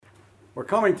We're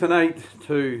coming tonight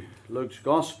to Luke's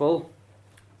Gospel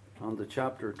and the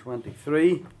chapter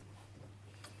 23.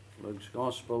 Luke's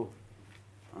Gospel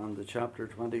and the chapter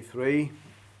 23.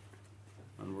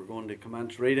 And we're going to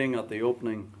commence reading at the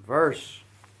opening verse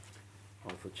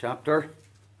of the chapter.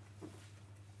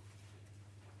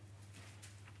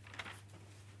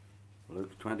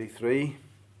 Luke 23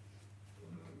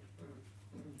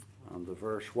 and the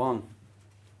verse 1.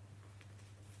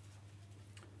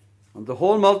 And the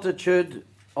whole multitude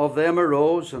of them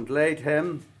arose and laid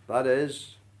him, that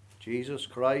is, Jesus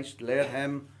Christ, laid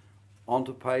him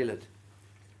unto Pilate.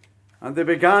 And they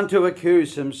began to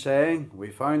accuse him, saying, We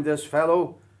found this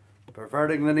fellow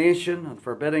perverting the nation and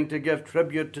forbidding to give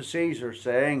tribute to Caesar,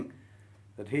 saying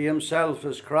that he himself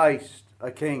is Christ,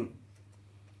 a king.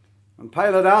 And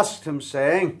Pilate asked him,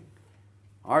 saying,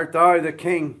 Art thou the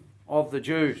king of the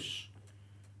Jews?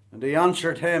 And he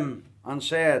answered him and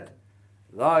said,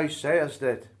 Thou sayest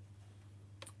it.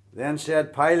 Then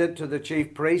said Pilate to the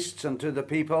chief priests and to the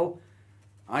people,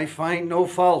 I find no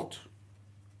fault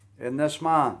in this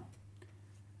man.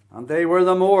 And they were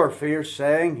the more fierce,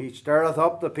 saying, He stirreth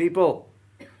up the people,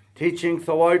 teaching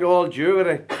throughout all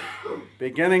Jewry,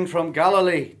 beginning from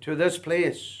Galilee to this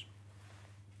place.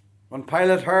 When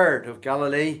Pilate heard of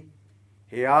Galilee,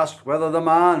 he asked whether the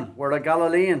man were a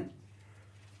Galilean.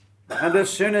 And as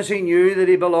soon as he knew that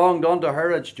he belonged unto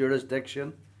Herod's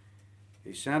jurisdiction,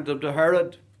 he sent him to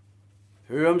Herod,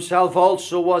 who himself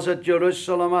also was at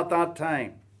Jerusalem at that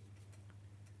time.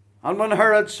 And when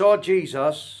Herod saw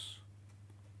Jesus,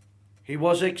 he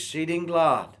was exceeding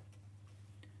glad,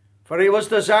 for he was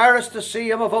desirous to see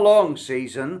him of a long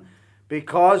season,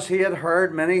 because he had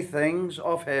heard many things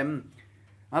of him,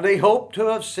 and he hoped to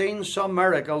have seen some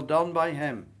miracle done by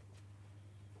him.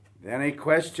 Then he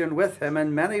questioned with him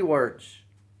in many words,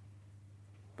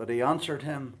 but he answered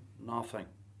him nothing.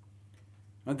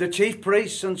 And the chief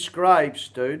priests and scribes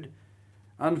stood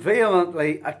and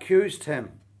vehemently accused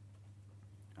him.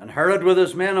 And Herod with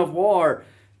his men of war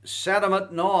set him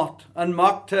at naught and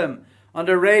mocked him and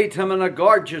arrayed him in a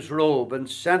gorgeous robe and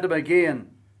sent him again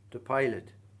to Pilate.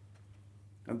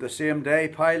 And the same day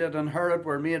Pilate and Herod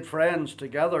were made friends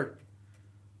together,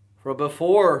 for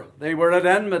before they were at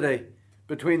enmity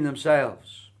between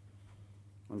themselves.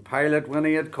 And Pilate, when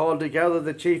he had called together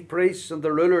the chief priests and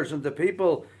the rulers and the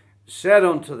people, said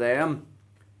unto them,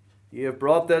 Ye have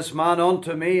brought this man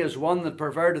unto me as one that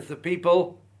perverteth the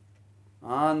people,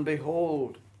 and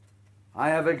behold, I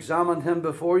have examined him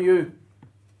before you,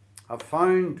 have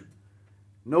found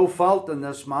no fault in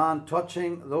this man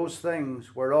touching those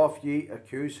things whereof ye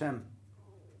accuse him.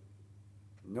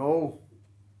 No,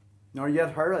 nor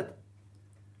yet Herod.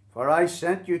 For I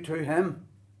sent you to him,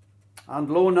 and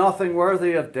lo, nothing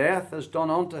worthy of death is done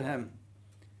unto him.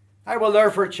 I will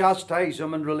therefore chastise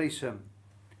him and release him.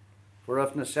 For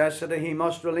if necessity, he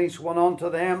must release one unto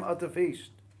them at the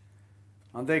feast.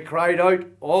 And they cried out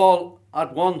all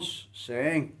at once,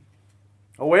 saying,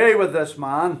 Away with this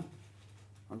man,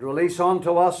 and release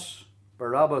unto us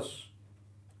Barabbas,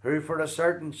 who for a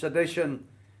certain sedition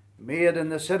made in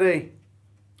the city,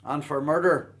 and for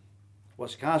murder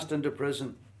was cast into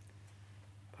prison.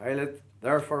 Pilate,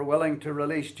 therefore willing to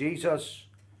release Jesus,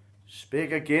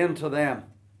 spake again to them.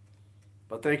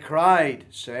 But they cried,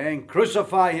 saying,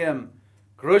 Crucify him,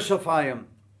 crucify him.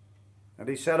 And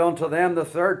he said unto them the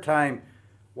third time,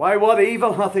 Why, what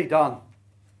evil hath he done?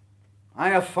 I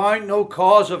have found no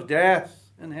cause of death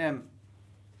in him.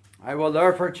 I will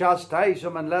therefore chastise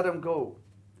him and let him go.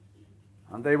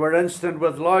 And they were instant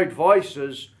with loud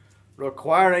voices,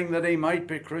 requiring that he might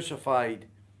be crucified.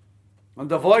 And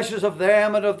the voices of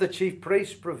them and of the chief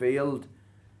priests prevailed.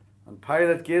 And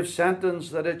Pilate gave sentence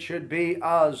that it should be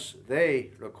as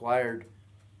they required.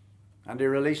 And he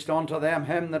released unto them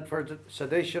him that for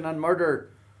sedition and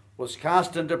murder was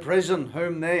cast into prison,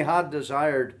 whom they had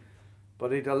desired.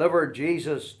 But he delivered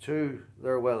Jesus to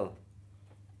their will.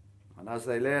 And as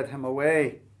they led him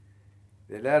away,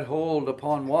 they laid hold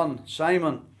upon one,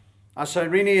 Simon, a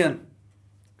Cyrenian,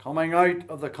 coming out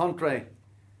of the country.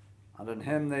 And in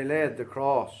him they laid the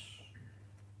cross,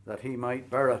 that he might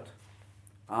bear it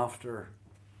after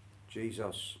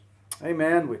Jesus.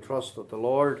 Amen. We trust that the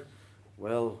Lord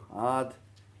will add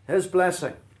his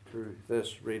blessing through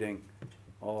this reading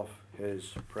of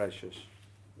his precious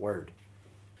word.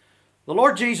 The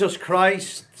Lord Jesus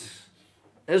Christ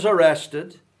is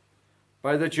arrested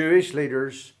by the Jewish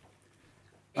leaders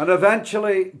and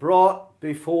eventually brought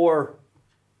before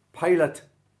Pilate.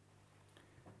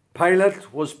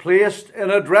 Pilate was placed in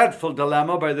a dreadful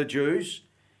dilemma by the Jews,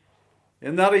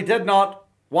 in that he did not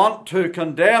want to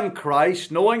condemn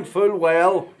Christ, knowing full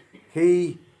well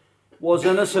he was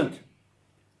innocent.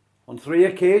 On 3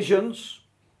 occasions,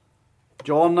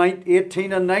 John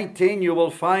 18 and 19, you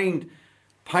will find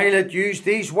Pilate used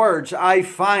these words, I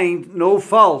find no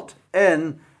fault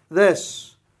in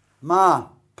this man.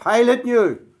 Pilate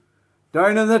knew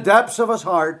down in the depths of his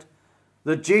heart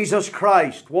that Jesus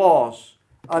Christ was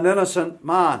an innocent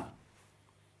man.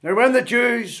 Now, when the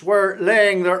Jews were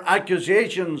laying their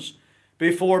accusations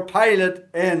before Pilate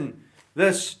in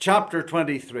this chapter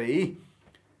 23,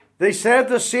 they said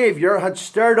the Saviour had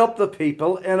stirred up the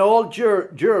people in all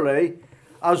Jewry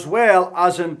as well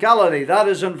as in Galilee. That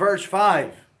is in verse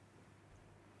 5.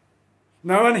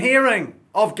 Now, in hearing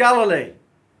of Galilee,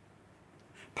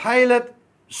 Pilate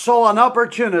saw an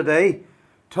opportunity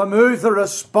to move the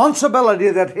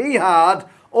responsibility that he had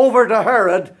over to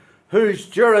Herod, whose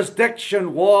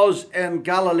jurisdiction was in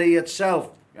Galilee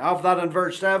itself. You have that in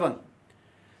verse 7.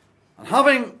 And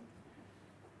having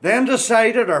then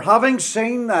decided, or having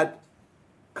seen that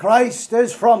Christ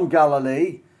is from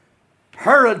Galilee,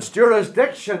 Herod's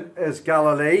jurisdiction is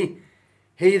Galilee,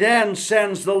 he then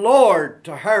sends the Lord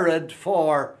to Herod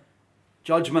for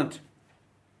judgment.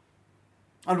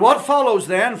 And what follows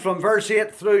then from verse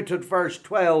 8 through to verse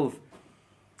 12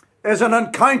 is an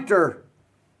encounter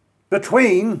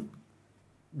between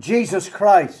Jesus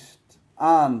Christ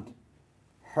and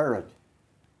Herod.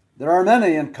 There are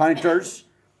many encounters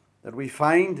that we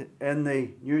find in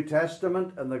the New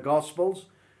Testament and the Gospels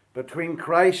between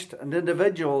Christ and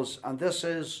individuals, and this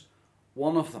is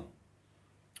one of them.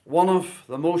 One of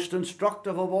the most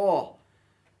instructive of all.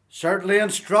 Certainly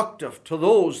instructive to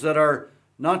those that are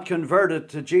not converted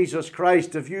to Jesus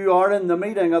Christ. If you are in the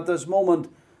meeting at this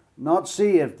moment not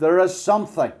saved, there is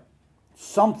something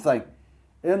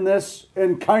in this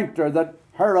encounter that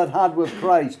Herod had with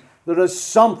Christ. There is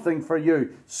something for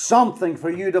you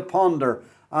to ponder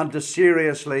and to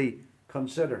seriously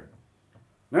consider.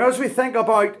 Now, as we think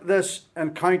about this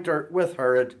encounter with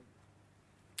Herod,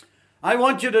 I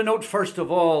want you to note first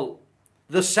of all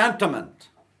the sentiment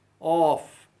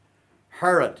of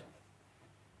Herod.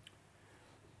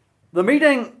 The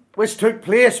meeting which took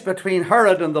place between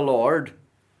Herod and the Lord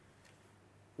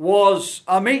was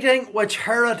a meeting which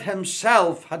Herod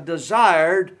himself had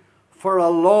desired for a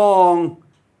long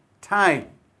time.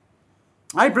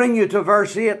 I bring you to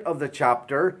verse 8 of the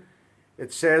chapter.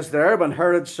 It says there, when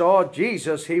Herod saw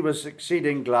Jesus, he was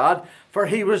exceeding glad, for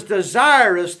he was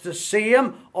desirous to see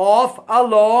him of a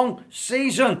long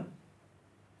season.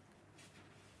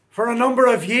 For a number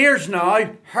of years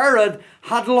now, Herod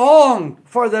had longed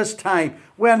for this time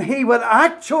when he would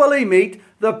actually meet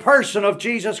the person of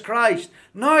Jesus Christ.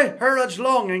 Now Herod's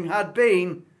longing had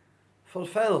been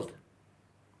fulfilled.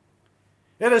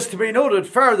 It is to be noted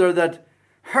further that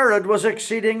Herod was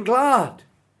exceeding glad.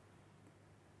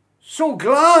 So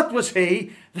glad was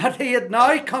he that he had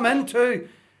now come into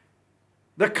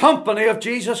the company of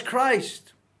Jesus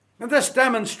Christ. And this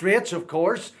demonstrates, of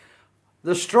course,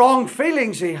 the strong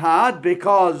feelings he had,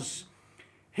 because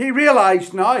he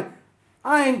realized now,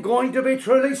 I am going to be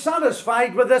truly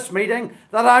satisfied with this meeting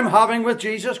that I'm having with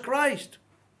Jesus Christ.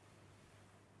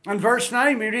 In verse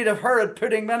 9 we read of Herod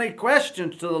putting many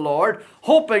questions to the Lord,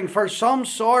 hoping for some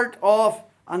sort of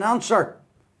an answer.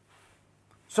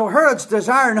 So Herod's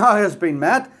desire now has been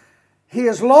met. He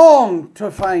has longed to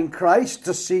find Christ,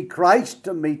 to see Christ,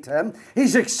 to meet him.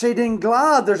 He's exceeding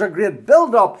glad. There's a great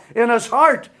build-up in his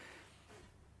heart.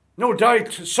 No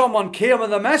doubt someone came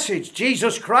with a message,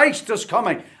 Jesus Christ is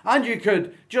coming. And you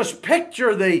could just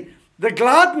picture the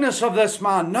gladness of this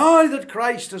man now that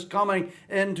Christ is coming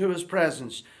into his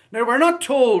presence. Now, we're not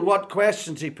told what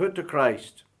questions he put to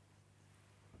Christ.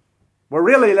 We're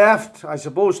really left, I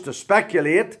suppose, to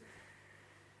speculate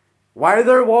why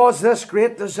there was this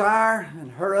great desire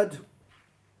in Herod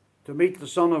to meet the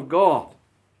Son of God.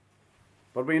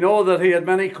 But we know that he had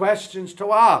many questions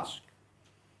to ask.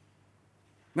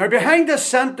 Now, behind this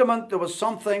sentiment, there was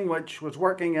something which was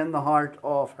working in the heart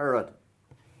of Herod.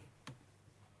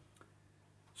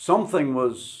 Something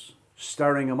was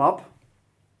stirring him up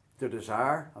to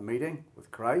desire a meeting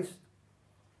with Christ.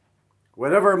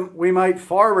 Whatever we might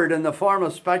forward in the form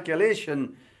of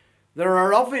speculation, there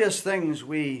are obvious things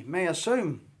we may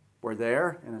assume were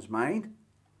there in his mind.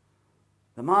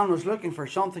 The man was looking for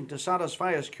something to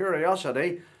satisfy his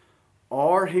curiosity,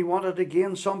 or he wanted to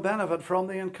gain some benefit from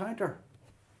the encounter.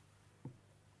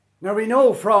 Now we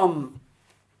know from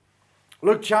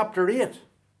Luke chapter 8,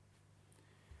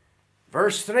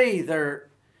 verse 3,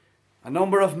 a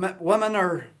number of women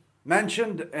are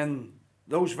mentioned in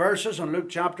those verses in Luke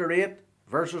chapter 8,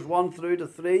 verses 1 through to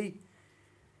 3.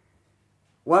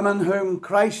 Women whom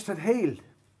Christ had healed.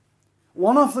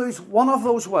 One of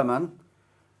those women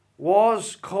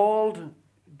was called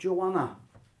Joanna.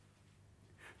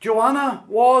 Joanna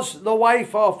was the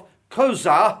wife of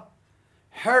Chuza,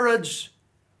 Herod's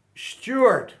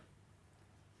steward.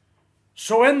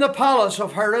 So in the palace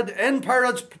of Herod, in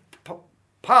Herod's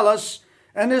palace,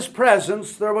 in his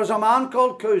presence, there was a man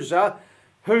called Chuza,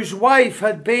 whose wife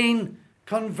had been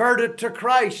converted to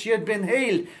Christ. She had been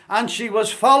healed, and she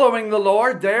was following the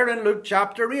Lord there in Luke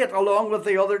chapter 8, along with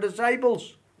the other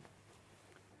disciples.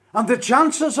 And the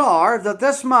chances are that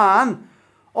this man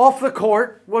off the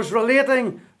court was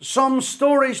relating some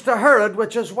stories to Herod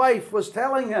which his wife was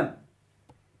telling him.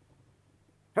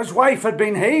 His wife had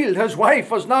been healed. His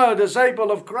wife was now a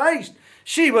disciple of Christ.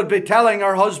 She would be telling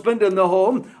her husband in the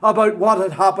home about what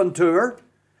had happened to her.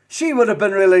 She would have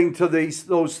been relating to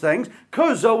those things.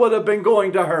 Chuza would have been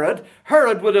going to Herod.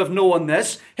 Herod would have known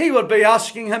this. He would be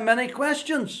asking him many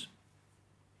questions.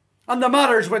 And the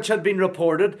matters which had been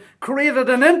reported created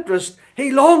an interest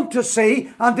he longed to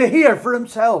see and to hear for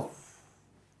himself.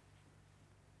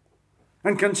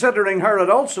 And considering Herod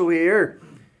also here,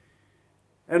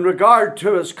 in regard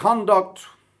to his conduct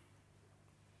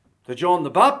to John the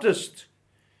Baptist,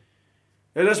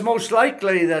 it is most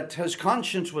likely that his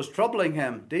conscience was troubling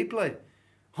him deeply.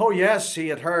 Oh yes, he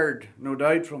had heard, no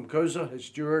doubt, from Chuza, his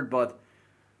steward, but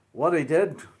what he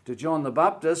did to John the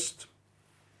Baptist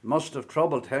must have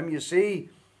troubled him. You see,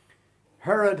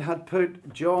 Herod had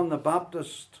put John the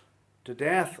Baptist to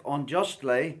death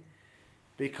unjustly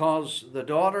because the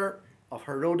daughter of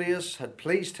Herodias had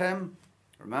pleased him.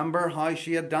 Remember how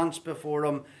she had danced before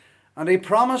him. And he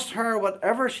promised her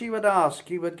whatever she would ask,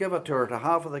 he would give it to her, to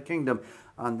half of the kingdom.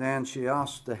 And then she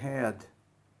asked the head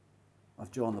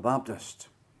of John the Baptist.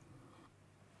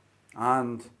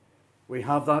 And we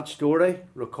have that story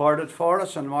recorded for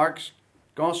us in Mark's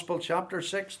Gospel, chapter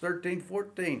 6, 13,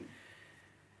 14.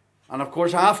 And of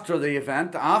course, after the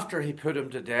event, after he put him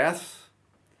to death,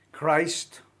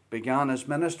 Christ began his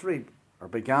ministry, or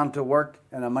began to work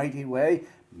in a mighty way.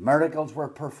 Miracles were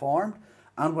performed.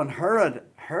 And when Herod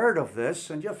heard of this,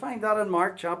 and you find that in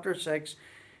Mark chapter 6,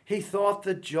 he thought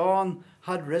that John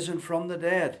had risen from the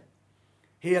dead.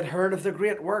 He had heard of the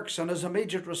great works, and his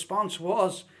immediate response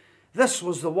was, "This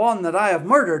was the one that I have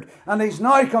murdered, and he's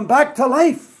now come back to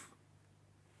life."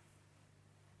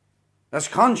 His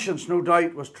conscience, no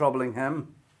doubt, was troubling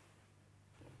him.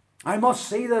 I must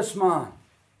see this man.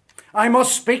 I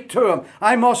must speak to him.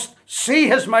 I must see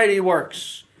his mighty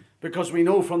works. Because we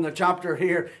know from the chapter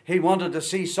here, he wanted to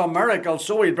see some miracle,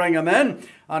 so he'd bring him in,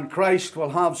 and Christ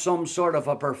will have some sort of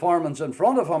a performance in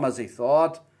front of him, as he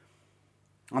thought.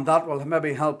 And that will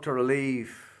maybe help to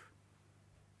relieve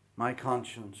my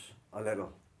conscience a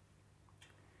little.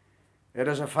 It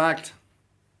is a fact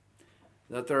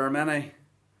that there are many,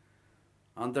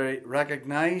 and they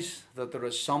recognize that there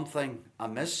is something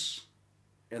amiss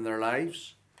in their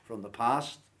lives from the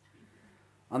past.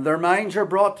 And their minds are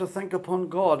brought to think upon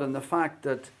God and the fact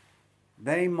that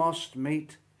they must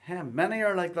meet him. Many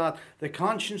are like that. The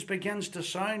conscience begins to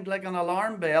sound like an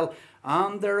alarm bell,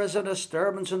 and there is a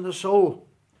disturbance in the soul.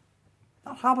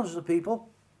 That happens to people.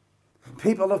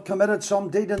 People have committed some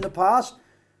deed in the past.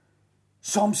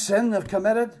 Some sin they've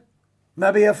committed.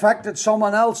 Maybe affected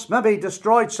someone else. Maybe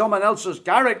destroyed someone else's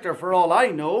character, for all I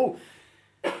know.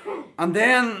 And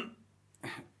then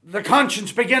the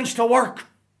conscience begins to work.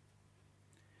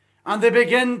 And they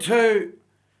begin to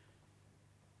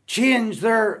change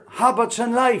their habits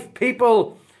in life.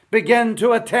 People begin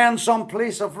to attend some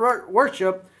place of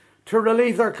worship to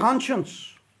relieve their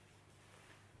conscience.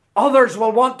 Others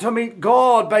will want to meet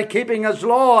God by keeping his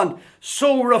law and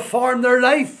so reform their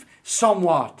life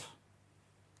somewhat.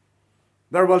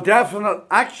 There will definite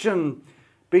action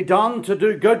be done to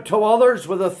do good to others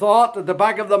with a thought at the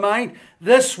back of the mind,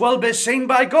 this will be seen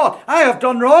by God. I have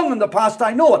done wrong in the past,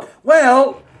 I know it.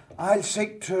 Well, I'll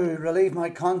seek to relieve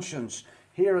my conscience.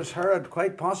 Here is Herod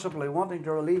quite possibly wanting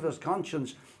to relieve his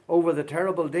conscience over the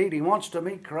terrible deed. He wants to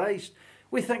meet Christ.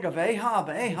 We think of Ahab.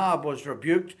 Ahab was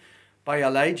rebuked by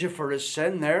Elijah for his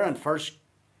sin there in 1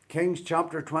 Kings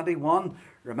chapter 21.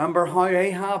 Remember how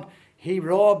Ahab, he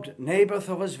robbed Naboth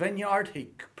of his vineyard.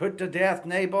 He put to death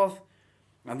Naboth.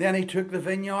 And then he took the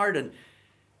vineyard, and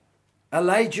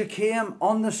Elijah came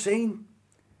on the scene.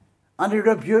 And he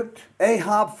rebuked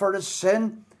Ahab for his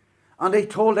sin. And he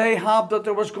told Ahab that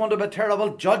there was going to be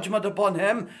terrible judgment upon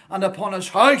him and upon his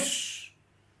house.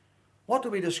 What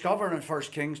do we discover in 1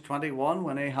 Kings 21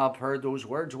 when Ahab heard those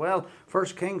words? Well, 1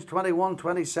 Kings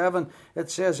 21:27,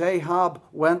 it says, Ahab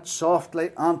went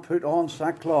softly and put on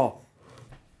sackcloth.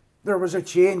 There was a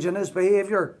change in his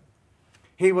behavior.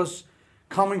 He was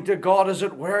coming to God, as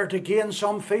it were, to gain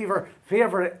some favor.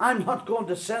 I'm not going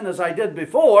to sin as I did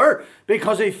before,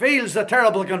 because he feels the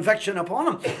terrible conviction upon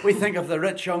him. We think of the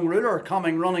rich young ruler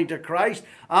coming running to Christ,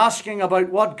 asking about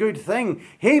what good thing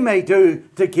he may do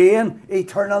to gain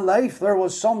eternal life. There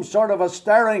was some sort of a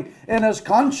stirring in his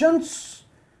conscience.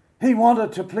 He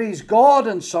wanted to please God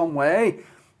in some way.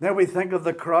 Then we think of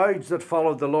the crowds that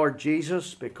followed the Lord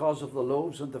Jesus because of the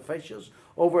loaves and the fishes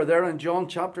over there in John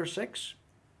chapter 6.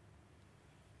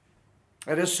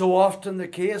 It is so often the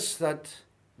case that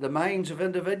the minds of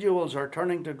individuals are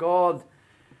turning to God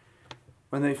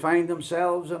when they find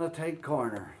themselves in a tight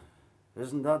corner.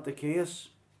 Isn't that the case?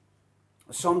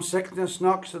 Some sickness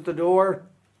knocks at the door.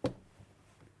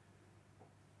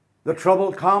 The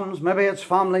trouble comes. Maybe it's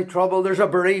family trouble. There's a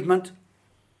bereavement.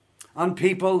 And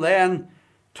people then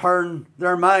turn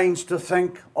their minds to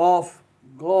think of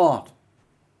God.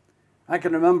 I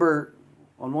can remember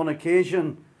on one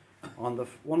occasion, on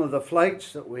one of the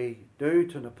flights that we do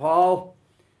to Nepal,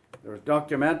 there's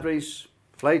documentaries.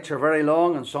 Flights are very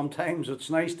long, and sometimes it's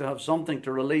nice to have something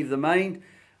to relieve the mind.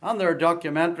 And there are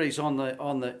documentaries on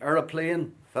the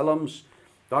aeroplane, films,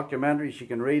 documentaries you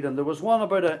can read. And there was one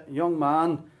about a young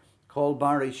man called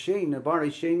Barry Sheene. Now, Barry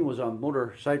Sheene was a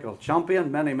motorcycle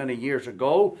champion many, many years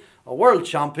ago, a world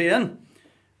champion,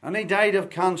 and he died of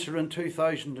cancer in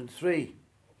 2003.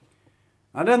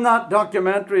 And in that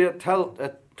documentary, it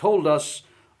told us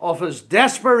of his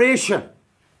desperation,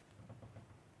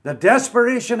 the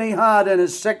desperation he had in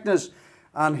his sickness,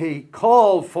 and he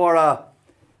called for a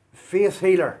faith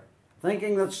healer,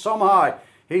 thinking that somehow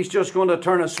he's just going to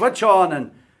turn a switch on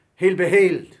and he'll be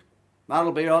healed.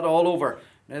 That'll be it all over.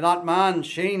 Now, that man,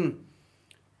 Sheen,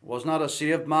 was not a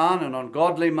saved man, an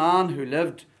ungodly man who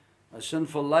lived a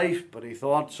sinful life, but he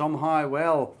thought somehow,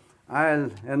 well,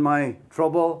 in my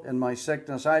trouble, in my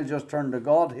sickness, I'll just turn to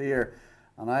God here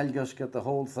and I'll just get the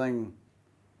whole thing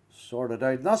sorted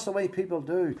out. And that's the way people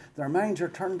do. Their minds are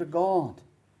turned to God.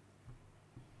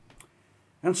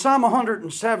 In Psalm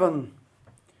 107,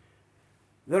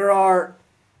 there are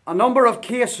a number of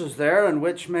cases there in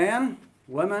which men,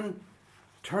 women,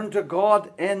 turn to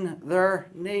God in their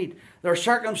need. Their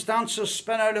circumstances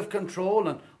spin out of control,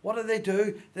 and what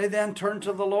do? They then turn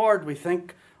to the Lord. We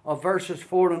think of verses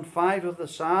 4 and 5 of the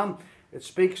Psalm. It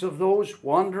speaks of those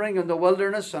wandering in the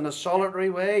wilderness in a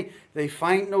solitary way. They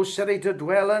find no city to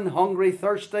dwell in, hungry,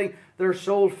 thirsty, their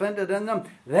soul fainted in them.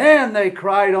 Then they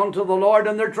cried unto the Lord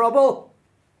in their trouble.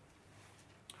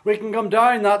 We can come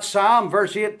down that Psalm,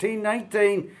 verse 18,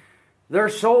 19. Their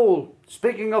soul,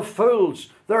 speaking of fools,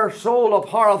 their soul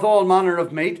abhorreth all manner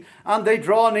of meat, and they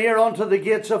draw near unto the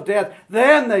gates of death.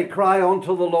 Then they cry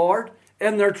unto the Lord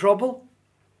in their trouble.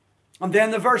 And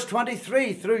then the verse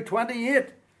 23 through 28.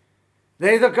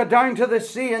 They that go down to the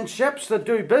sea in ships that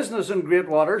do business in great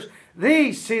waters,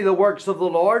 these see the works of the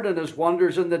Lord and his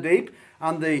wonders in the deep.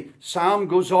 And the psalm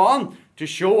goes on to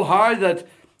show how that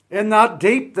in that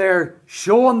deep they're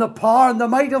showing the power and the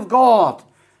might of God.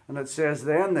 And it says,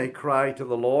 then they cry to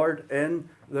the Lord in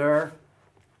their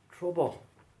trouble.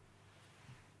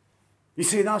 You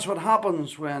see, that's what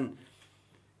happens when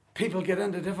people get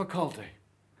into difficulty.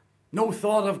 No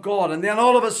thought of God. And then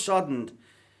all of a sudden,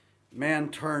 men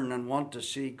turn and want to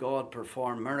see God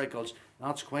perform miracles.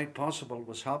 That's quite possible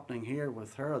was happening here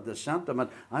with Herod. The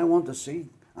sentiment, I want to see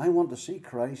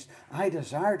Christ. I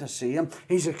desire to see him.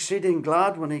 He's exceeding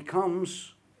glad when he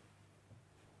comes.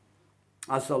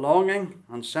 As the longing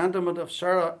and sentiment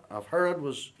of Herod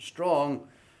was strong,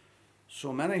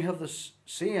 so many have the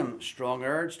same strong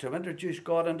urge to introduce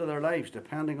God into their lives,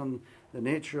 depending on the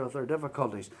nature of their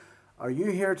difficulties. Are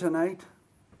you here tonight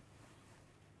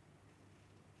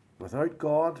without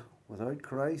God, without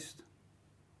Christ?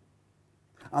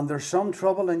 And there's some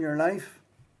trouble in your life?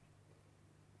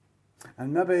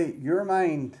 And maybe your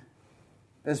mind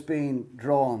is being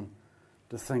drawn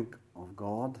to think of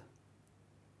God.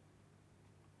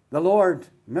 The Lord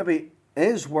maybe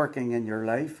is working in your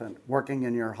life and working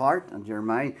in your heart and your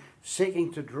mind,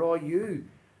 seeking to draw you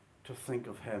to think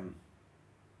of him.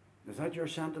 Is that your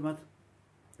sentiment?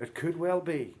 It could well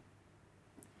be.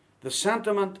 The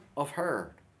sentiment of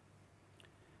Herod.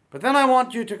 But then I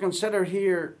want you to consider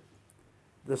here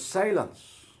the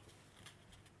silence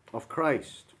of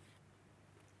Christ.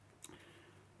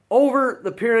 Over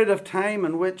the period of time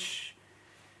in which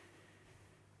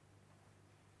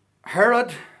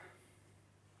Herod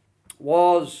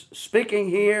was speaking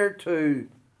here to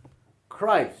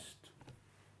Christ,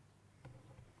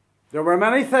 there were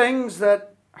many things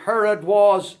that Herod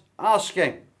was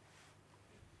asking.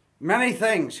 Many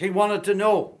things he wanted to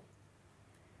know.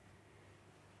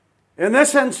 In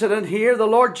this incident here, the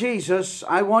Lord Jesus,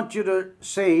 I want you to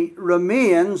see,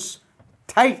 remains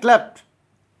tight-lipped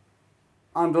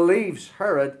and leaves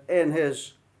Herod in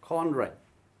his quandary.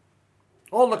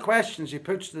 All the questions he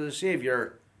puts to the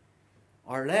Saviour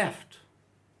are left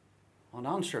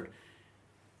unanswered.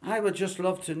 I would just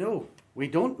love to know. We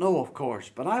don't know, of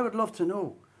course, but I would love to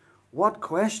know what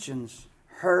questions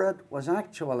Herod was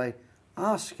actually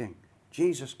asking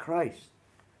Jesus Christ.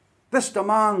 This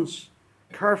demands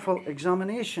careful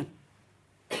examination.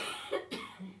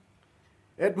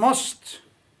 It must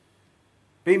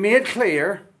be made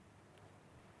clear,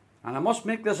 and I must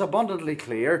make this abundantly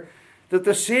clear, that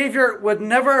the Saviour would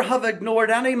never have ignored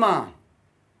any man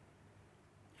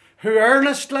who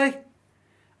earnestly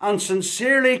and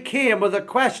sincerely came with a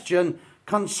question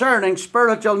concerning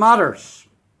spiritual matters.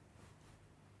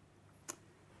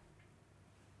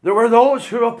 There were those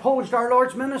who opposed our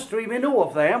Lord's ministry. We know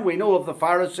of them. We know of the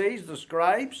Pharisees, the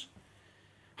scribes,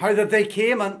 how that they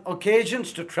came on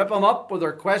occasions to trip him up with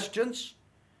their questions.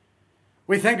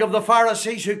 We think of the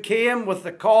Pharisees who came with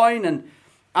the coin and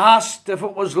asked if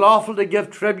it was lawful to give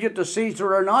tribute to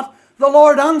Caesar or not. The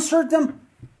Lord answered them.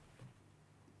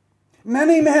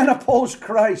 Many men opposed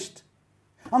Christ,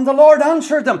 and the Lord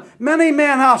answered them. Many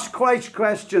men asked Christ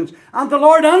questions, and the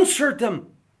Lord answered them.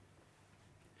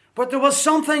 But there was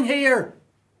something here.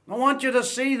 I want you to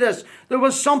see this. There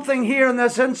was something here in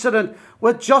this incident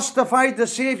which justified the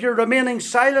Saviour remaining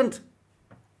silent,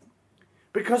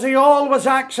 because he always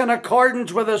acts in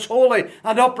accordance with his holy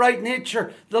and upright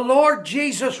nature. The Lord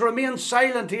Jesus remained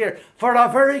silent here for a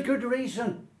very good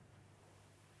reason.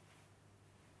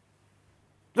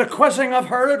 The quizzing of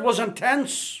Herod was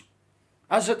intense,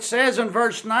 as it says in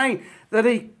verse 9, that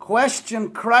he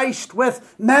questioned Christ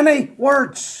with many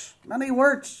words. Many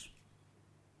words.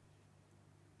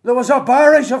 There was a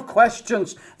barrage of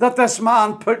questions that this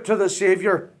man put to the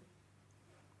Saviour.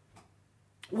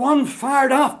 One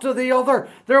fired after the other.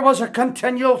 There was a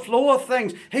continual flow of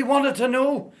things. He wanted to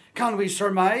know, can we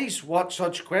surmise what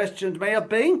such questions may have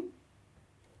been?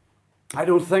 I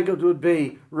don't think it would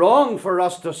be wrong for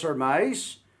us to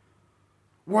surmise.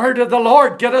 Where did the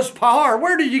Lord get his power?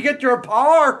 Where did you get your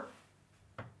power?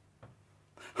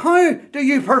 How do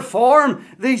you perform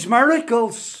these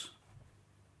miracles?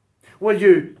 Will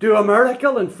you do a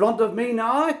miracle in front of me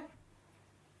now?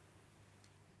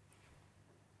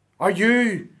 Are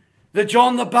you the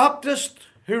John the Baptist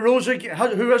who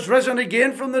has risen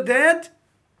again from the dead?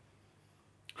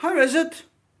 How is it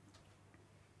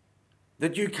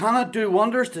that you cannot do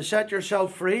wonders to set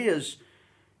yourself free as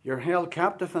you're held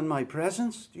captive in my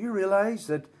presence? Do you realize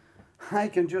that I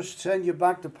can just send you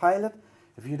back to Pilate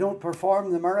if you don't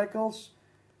perform the miracles?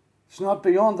 It's not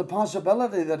beyond the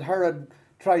possibility that Herod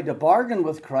tried to bargain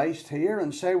with Christ here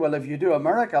and say, well, if you do a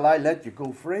miracle, I'll let you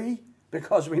go free.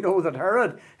 Because we know that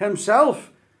Herod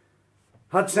himself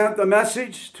had sent the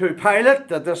message to Pilate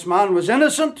that this man was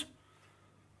innocent.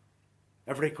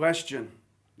 Every question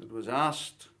that was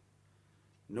asked,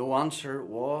 no answer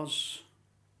was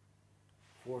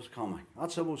forthcoming.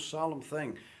 That's the most solemn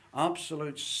thing.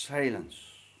 Absolute silence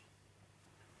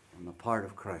on the part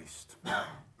of Christ.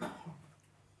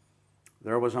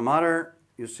 There was a matter,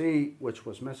 you see, which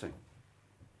was missing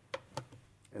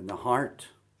in the heart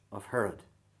of Herod.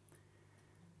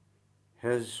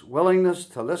 His willingness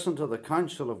to listen to the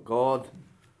counsel of God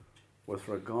with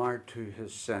regard to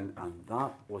his sin. And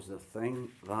that was the thing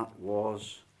that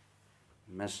was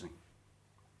missing.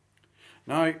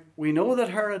 Now, we know that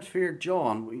Herod feared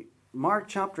John. Mark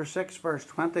chapter 6, verse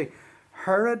 20.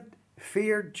 Herod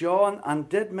feared John and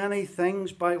did many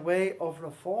things by way of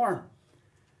reform.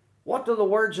 What do the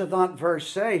words of that verse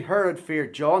say? Herod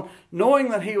feared John, knowing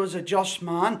that he was a just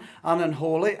man and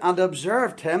unholy, and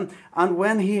observed him. And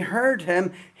when he heard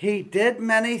him, he did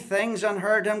many things and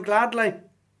heard him gladly.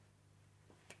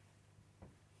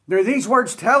 Now, these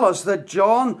words tell us that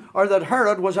that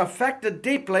Herod was affected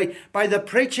deeply by the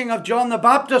preaching of John the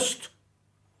Baptist.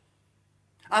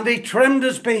 And he trimmed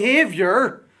his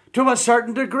behavior to a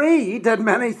certain degree. He did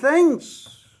many things.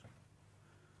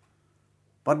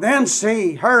 But then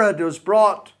see, Herod was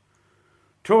brought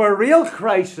to a real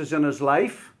crisis in his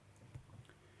life.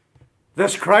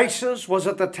 This crisis was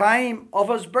at the time of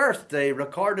his birthday,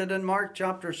 recorded in Mark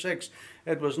chapter 6.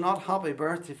 It was not happy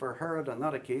birthday for Herod on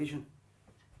that occasion.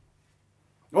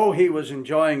 Oh, he was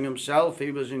enjoying himself.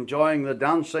 He was enjoying the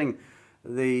dancing,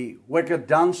 the wicked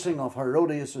dancing of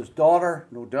Herodias' daughter,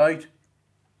 no doubt.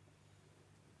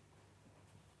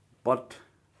 But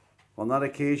on that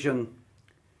occasion,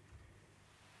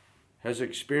 his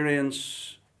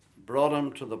experience brought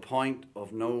him to the point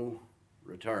of no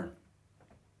return.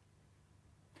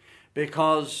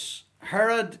 Because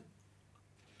Herod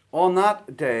on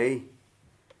that day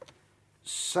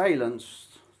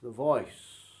silenced the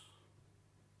voice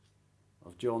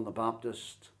of John the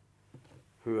Baptist,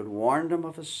 who had warned him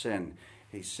of his sin.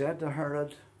 He said to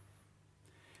Herod,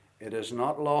 "It is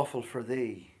not lawful for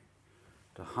thee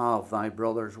to have thy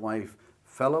brother's wife."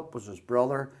 Philip was his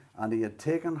brother, and he had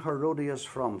taken Herodias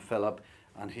from Philip,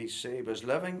 and he was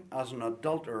living as an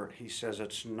adulterer. He says,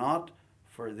 "It's not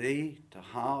for thee to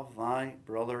have thy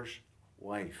brother's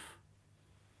wife."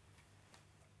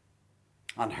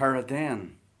 And Herod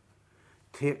then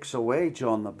takes away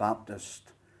John the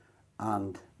Baptist,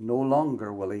 and no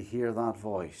longer will he hear that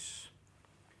voice.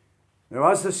 Now,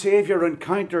 as the Saviour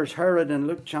encounters Herod in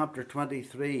Luke chapter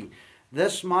 23,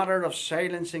 this matter of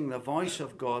silencing the voice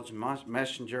of God's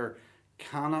messenger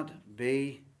cannot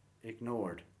be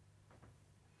ignored.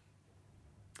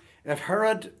 If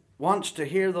Herod wants to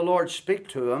hear the Lord speak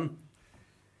to him,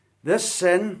 this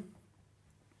sin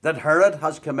that Herod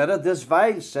has committed, this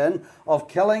vile sin of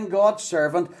killing God's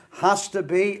servant, has to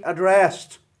be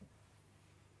addressed.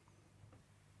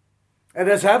 It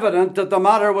is evident that the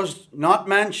matter was not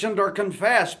mentioned or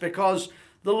confessed, because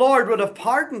the Lord would have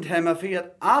pardoned him if he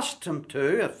had asked him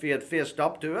to, if he had faced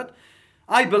up to it.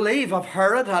 I believe if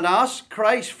Herod had asked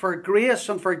Christ for grace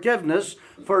and forgiveness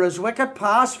for his wicked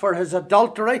past, for his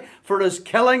adultery, for his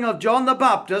killing of John the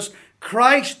Baptist,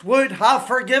 Christ would have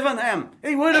forgiven him.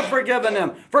 He would have forgiven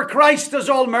him, for Christ is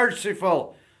all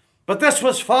merciful. But this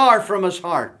was far from his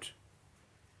heart.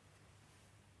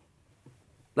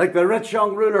 Like the rich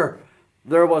young ruler,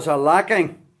 there was a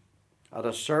lacking at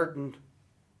a certain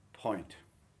point.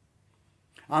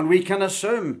 And we can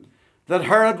assume that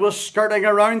Herod was skirting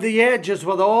around the edges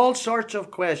with all sorts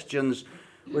of questions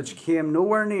which came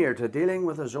nowhere near to dealing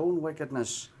with his own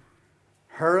wickedness.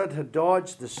 Herod had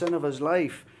dodged the sin of his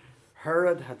life.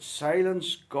 Herod had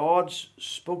silenced God's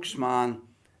spokesman,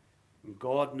 and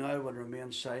God now will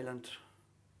remain silent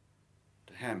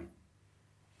to him.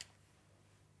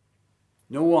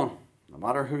 No one, no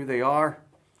matter who they are,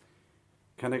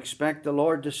 can expect the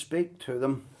Lord to speak to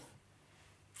them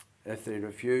if they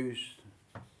refuse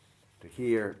to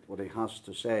hear what he has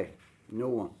to say. No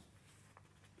one.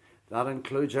 That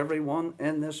includes everyone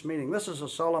in this meeting. This is a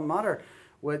solemn matter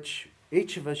which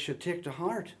each of us should take to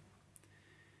heart.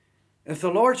 If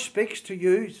the Lord speaks to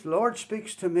you, the Lord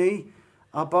speaks to me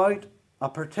about a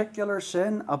particular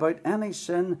sin, about any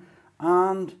sin,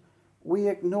 and we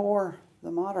ignore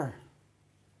the matter,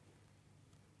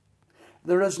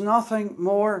 there is nothing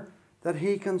more that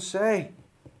he can say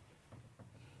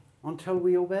until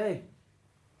we obey.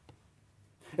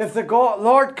 If the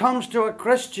Lord comes to a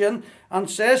Christian and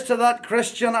says to that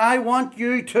Christian, "I want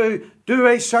you to do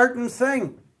a certain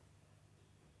thing.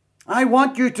 I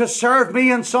want you to serve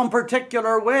me in some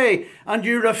particular way," and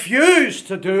you refuse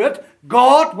to do it,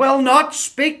 God will not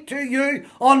speak to you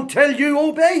until you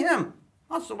obey him.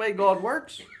 That's the way God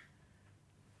works.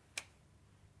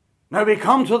 Now we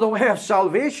come to the way of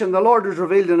salvation. The Lord has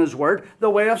revealed in his word the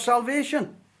way of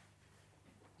salvation.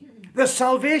 This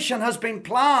salvation has been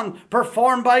planned,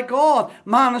 performed by God.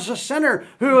 Man is a sinner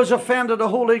who has offended a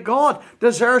holy God,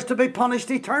 deserves to be punished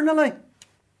eternally.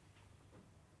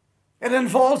 It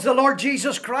involves the Lord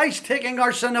Jesus Christ taking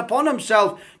our sin upon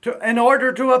himself in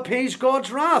order to appease God's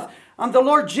wrath. And the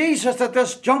Lord Jesus at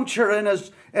this juncture in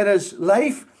his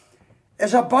life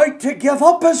is about to give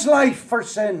up his life for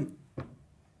sin.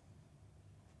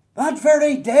 That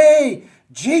very day,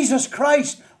 Jesus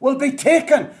Christ will be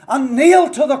taken and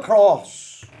nailed to the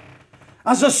cross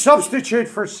as a substitute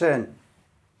for sin.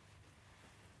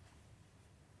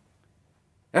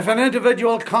 If an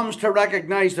individual comes to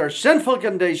recognize their sinful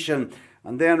condition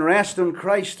and then rest in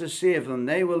Christ to save them,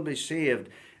 they will be saved.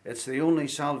 It's the only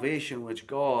salvation which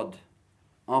God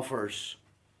offers.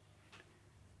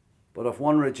 But if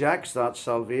one rejects that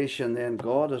salvation, then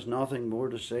God has nothing more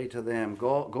to say to them.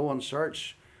 Go and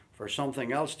search for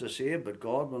something else to save, but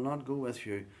God will not go with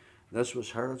you. This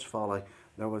was Herod's folly.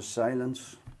 There was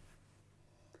silence.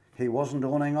 He wasn't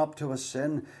owning up to his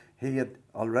sin. He had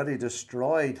already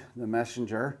destroyed the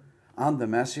messenger and the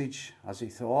message, as he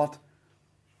thought.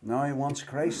 Now he wants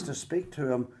Christ to speak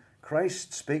to him.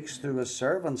 Christ speaks through his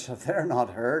servants. If they're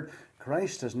not heard,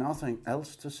 Christ has nothing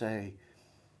else to say.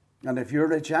 And if you're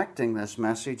rejecting this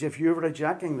message, if you're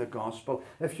rejecting the gospel,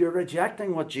 if you're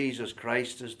rejecting what Jesus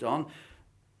Christ has done,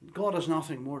 God has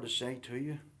nothing more to say to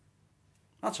you.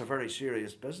 That's a very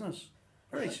serious business.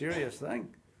 Very serious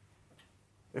thing.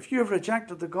 If you've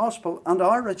rejected the gospel and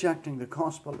are rejecting the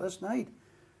gospel this night,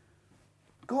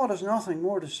 God has nothing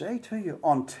more to say to you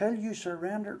until you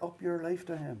surrender up your life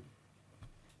to him.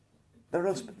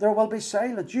 There will be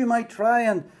silence. You might try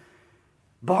and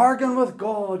Bargain with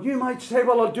God. You might say,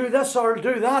 well, I'll do this or I'll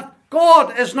do that.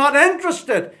 God is not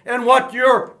interested in what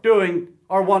you're doing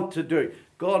or want to do.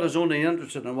 God is only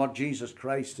interested in what Jesus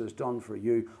Christ has done for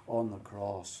you on the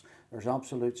cross. There's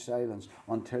absolute silence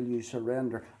until you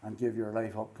surrender and give your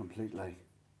life up completely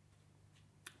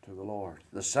to the Lord.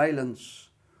 The silence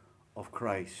of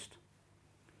Christ.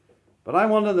 But I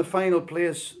want in the final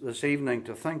place this evening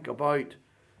to think about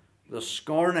the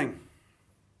scorning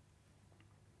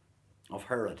of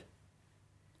Herod.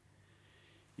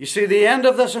 You see, the end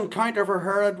of this encounter for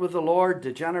Herod with the Lord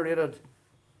degenerated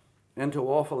into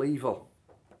awful evil.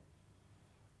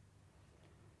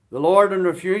 The Lord, in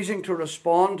refusing to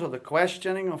respond to the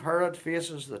questioning of Herod,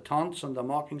 faces the taunts and the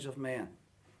mockings of men.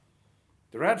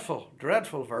 Dreadful,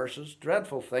 dreadful verses,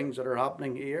 dreadful things that are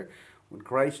happening here when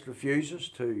Christ refuses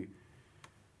to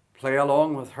play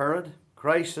along with Herod.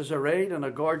 Christ is arrayed in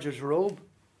a gorgeous robe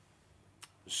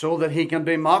so that he can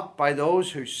be mocked by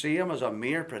those who see him as a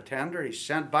mere pretender. He's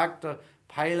sent back to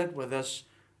Pilate with this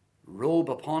robe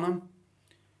upon him.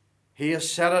 He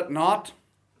is set at naught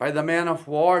by the men of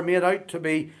war, made out to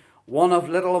be one of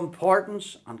little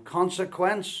importance and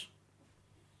consequence.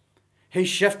 He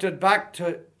shifted back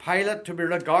to Pilate to be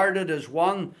regarded as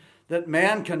one that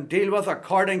men can deal with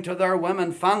according to their whim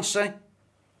and fancy.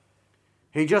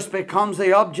 He just becomes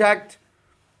the object,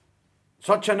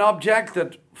 such an object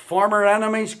that former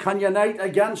enemies can unite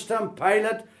against him.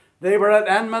 Pilate, they were at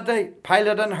enmity.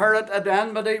 Pilate and Herod at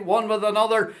enmity, one with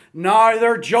another. Now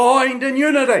they're joined in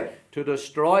unity to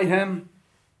destroy him.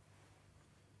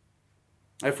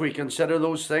 If we consider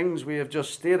those things we have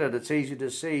just stated, it's easy to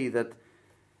see that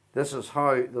this is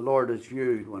how the Lord is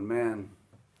viewed when men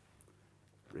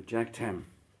reject him.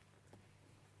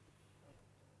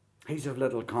 He's of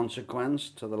little consequence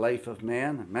to the life of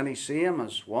men. Many see him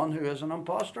as one who is an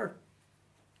impostor.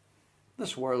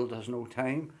 This world has no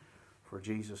time for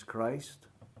Jesus Christ.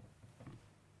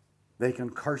 They can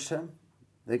curse him.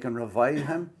 They can revile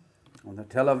him on the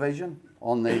television,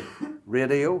 on the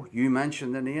radio. You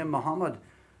mention the name Muhammad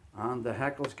and the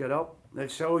heckles get up. They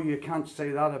say, oh, you can't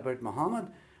say that about Muhammad.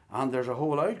 And there's a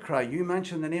whole outcry. You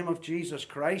mention the name of Jesus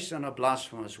Christ in a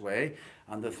blasphemous way,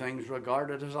 and the thing's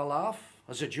regarded as a laugh,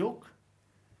 as a joke.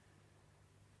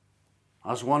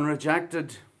 As one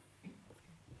rejected,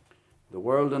 the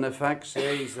world in effect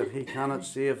says that he cannot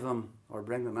save them or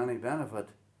bring them any benefit.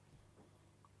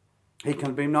 He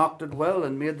can be knocked at will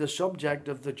and made the subject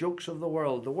of the jokes of the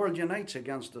world. The world unites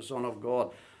against the Son of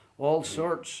God. All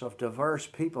sorts of diverse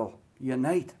people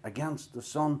unite against the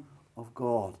Son of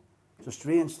God. It's a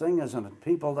strange thing, isn't it?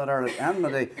 People that are at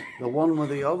enmity, the one with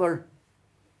the other.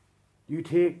 You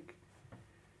take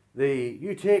the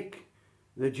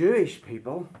Jewish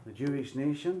people, the Jewish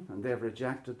nation, and they've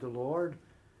rejected the Lord.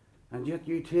 And yet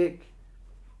you take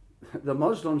the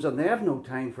Muslims, and they have no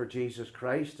time for Jesus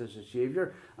Christ as a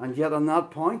Saviour. And yet on that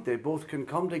point, they both can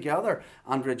come together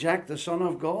and reject the Son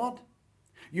of God.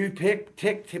 You take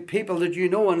people that you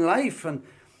know in life, and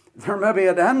they're maybe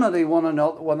at enmity one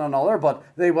another, but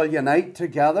they will unite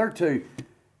together to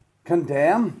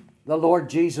condemn the Lord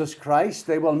Jesus Christ.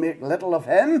 They will make little of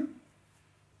him.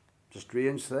 It's a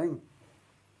strange thing.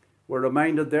 We're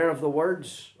reminded there of the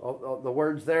words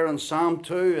there in Psalm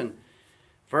 2 and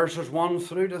verses 1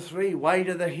 through to 3. Why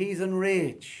do the heathen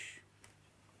rage?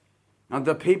 And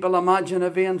the people imagine a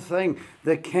vain thing.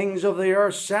 The kings of the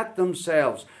earth set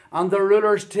themselves, and the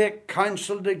rulers take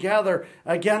counsel together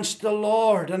against the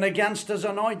Lord and against his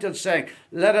anointed, saying,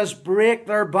 let us break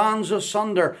their bands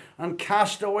asunder and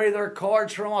cast away their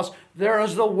cords from us. There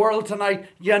is the world tonight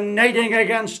uniting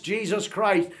against Jesus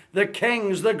Christ. The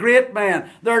kings, the great men,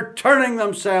 they're turning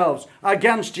themselves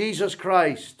against Jesus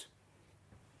Christ.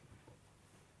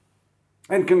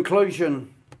 In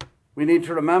conclusion, we need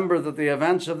to remember that the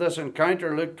events of this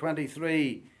encounter, Luke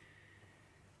 23,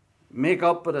 make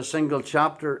up but a single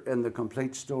chapter in the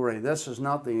complete story. This is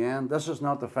not the end. This is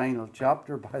not the final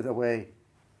chapter, by the way,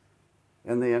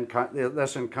 in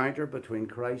this encounter between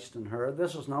Christ and Herod.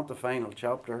 This is not the final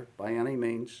chapter by any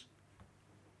means.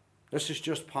 This is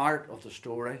just part of the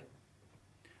story.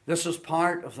 This is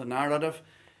part of the narrative,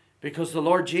 because the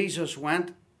Lord Jesus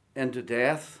went into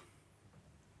death,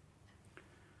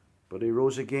 but he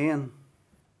rose again.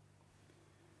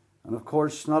 And of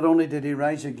course, not only did he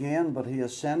rise again, but he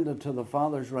ascended to the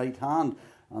Father's right hand.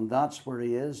 And that's where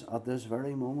he is at this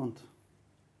very moment.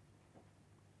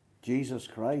 Jesus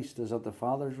Christ is at the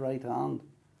Father's right hand.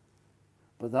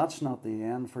 But that's not the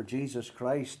end, for Jesus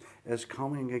Christ is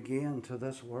coming again to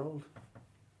this world.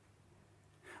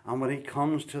 And when he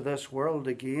comes to this world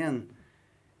again,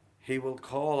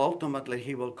 ultimately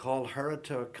he will call Herod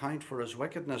to account for his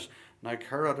wickedness. Now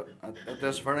Herod, at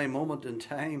this very moment in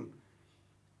time,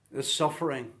 is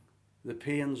suffering the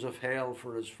pains of hell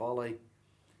for his folly.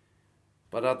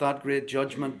 But at that great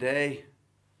judgment day,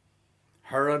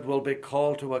 Herod will be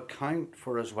called to account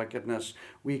for his wickedness.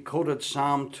 We quoted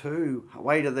Psalm 2.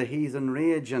 Why do the heathen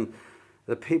rage and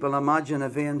the people imagine a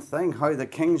vain thing? How the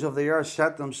kings of the earth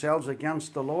set themselves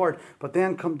against the Lord. But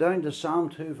then come down to Psalm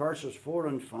 2 verses 4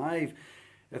 and 5.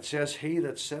 It says, he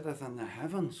that sitteth in the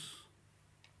heavens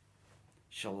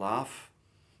shall laugh.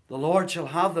 The Lord shall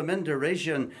have them in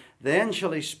derision. Then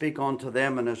shall he speak unto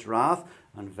them in his wrath,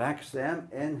 and vex them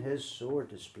in his sore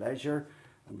displeasure.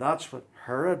 And that's what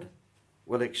Herod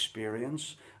will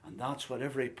experience. And that's what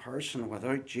every person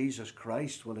without Jesus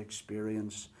Christ will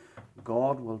experience.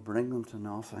 God will bring them to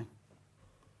nothing.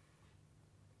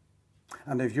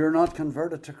 And if you're not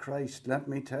converted to Christ, let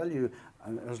me tell you,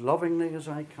 as lovingly as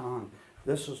I can,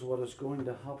 this is what is going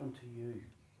to happen to you.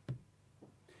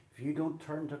 If you don't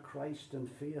turn to Christ in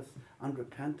faith and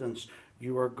repentance,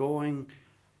 you are going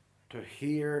to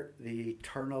hear the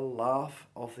eternal laugh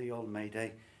of the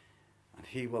Almighty, and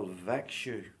he will vex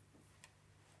you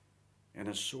in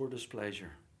his sore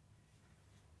displeasure.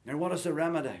 And what is the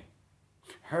remedy?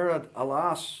 Herod,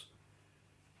 alas,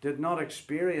 did not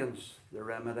experience the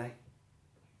remedy.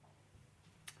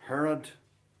 Herod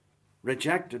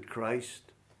rejected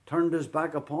Christ, turned his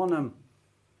back upon him.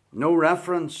 No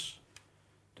reference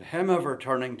to him ever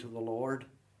turning to the Lord.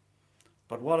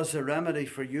 But what is the remedy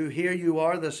for you? Here you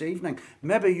are this evening.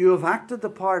 Maybe you have acted the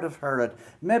part of Herod.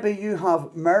 Maybe you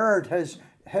have mirrored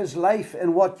his life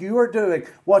in what you are doing,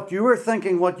 what you are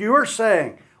thinking, what you are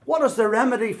saying. What is the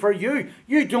remedy for you?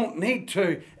 You don't need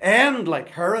to end like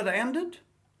Herod ended.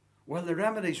 Well, the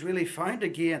remedy is really found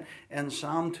again in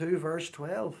Psalm 2 verse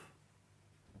 12.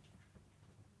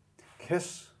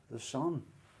 Kiss the Son,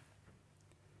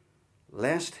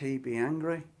 lest he be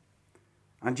angry,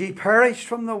 and ye perish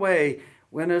from the way,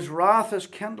 when his wrath is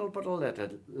kindled but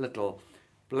a little.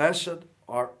 Blessed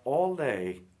are all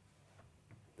they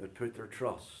that put their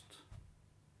trust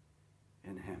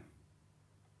in him.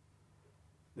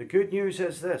 The good news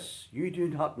is this: you do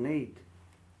not need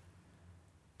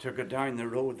to go down the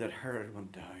road that Herod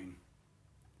went down.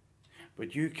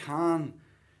 But you can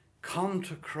come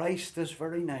to Christ this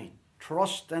very night.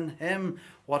 Trust in him,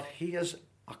 what he has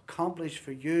accomplished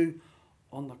for you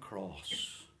on the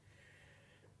cross.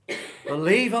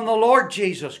 Believe on the Lord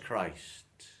Jesus Christ,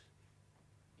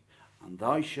 and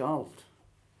thou shalt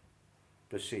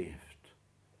be saved.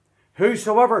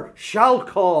 Whosoever shall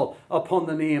call upon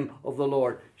the name of the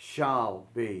Lord shall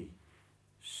be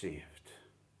saved.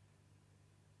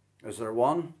 Is there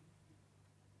one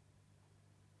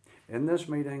in this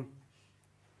meeting,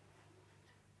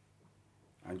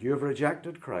 and you have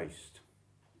rejected Christ?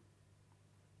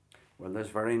 Well, this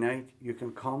very night you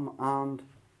can come and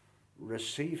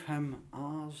receive him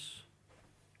as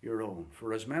your own.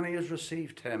 For as many as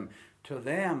received him, to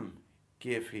them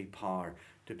gave he power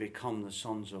to become the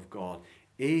sons of God,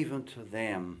 even to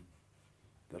them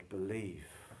that believe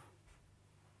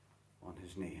on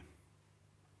his name.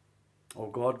 Oh,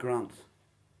 God grant,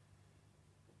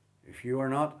 if you are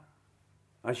not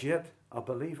as yet a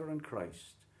believer in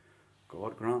Christ,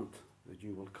 God grant that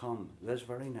you will come this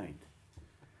very night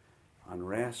and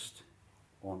rest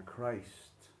on Christ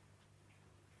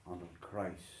and on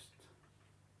Christ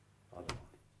alone.